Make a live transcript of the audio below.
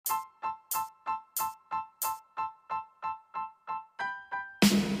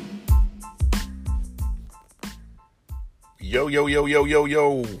Yo, yo, yo, yo, yo,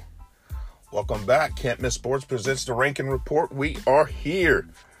 yo. Welcome back. Can't Miss Sports presents the Ranking Report. We are here.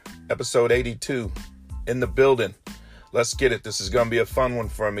 Episode 82 in the building. Let's get it. This is going to be a fun one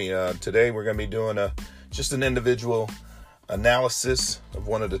for me. Today we're going to be doing just an individual analysis of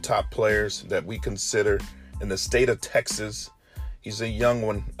one of the top players that we consider in the state of Texas. He's a young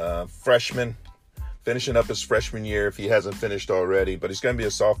one, freshman, finishing up his freshman year if he hasn't finished already, but he's going to be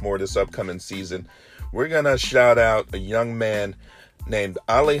a sophomore this upcoming season. We're going to shout out a young man named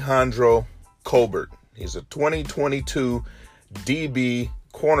Alejandro Colbert. He's a 2022 DB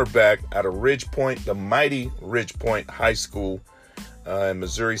cornerback out of Ridgepoint, the mighty Ridgepoint High School in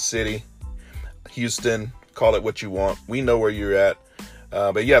Missouri City, Houston. Call it what you want. We know where you're at.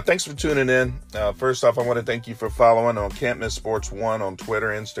 But yeah, thanks for tuning in. First off, I want to thank you for following on Can't Miss Sports 1 on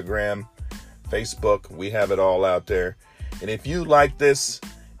Twitter, Instagram, Facebook. We have it all out there. And if you like this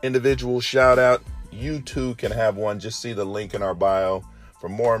individual shout out, you too can have one. Just see the link in our bio for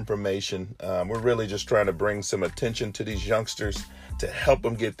more information. We're really just trying to bring some attention to these youngsters to help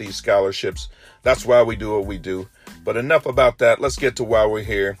them get these scholarships. That's why we do what we do. But enough about that. Let's get to why we're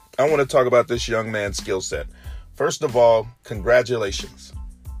here. I want to talk about this young man's skill set. First of all, congratulations.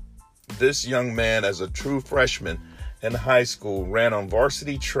 This young man, as a true freshman in high school, ran on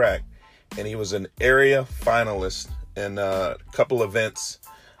varsity track, and he was an area finalist in a couple events.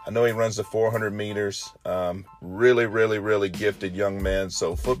 I know he runs the 400 meters. Really gifted young man.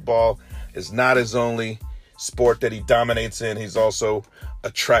 So football is not his only sport that he dominates in. He's also a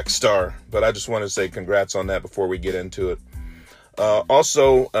track star. But I just want to say congrats on that before we get into it.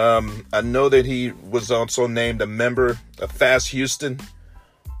 Also, I know that he was also named a member of Fast Houston,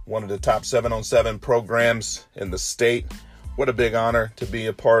 one of the top 7-on-7 programs in the state. What a big honor to be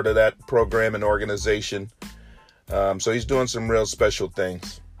a part of that program and organization. So he's doing some real special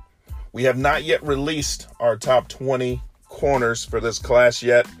things. We have not yet released our top 20 corners for this class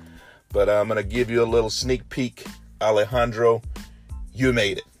yet, but I'm going to give you a little sneak peek. Alejandro, you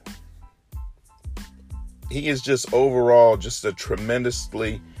made it. He is just overall just a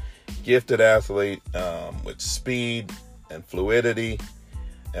tremendously gifted athlete with speed and fluidity.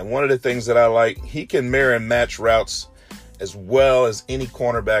 And one of the things that I like, he can mirror and match routes as well as any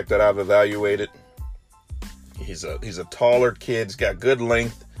cornerback that I've evaluated. He's a taller kid. He's got good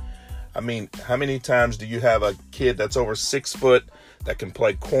length. I mean, how many times do you have a kid that's over 6 foot that can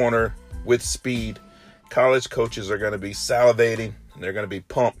play corner with speed? College coaches are going to be salivating, and they're going to be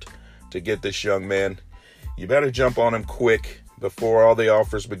pumped to get this young man. You better jump on him quick before all the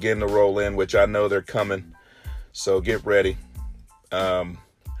offers begin to roll in, which I know they're coming. So get ready. I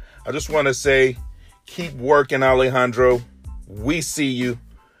just want to say, keep working, Alejandro. We see you.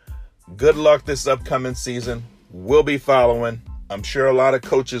 Good luck this upcoming season. We'll be following. I'm sure a lot of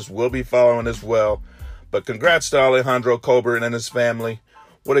coaches will be following as well. But congrats to Alejandro Colbert and his family.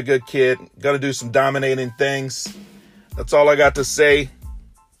 What a good kid. Going to do some dominating things. That's all I got to say.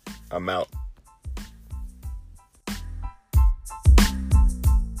 I'm out.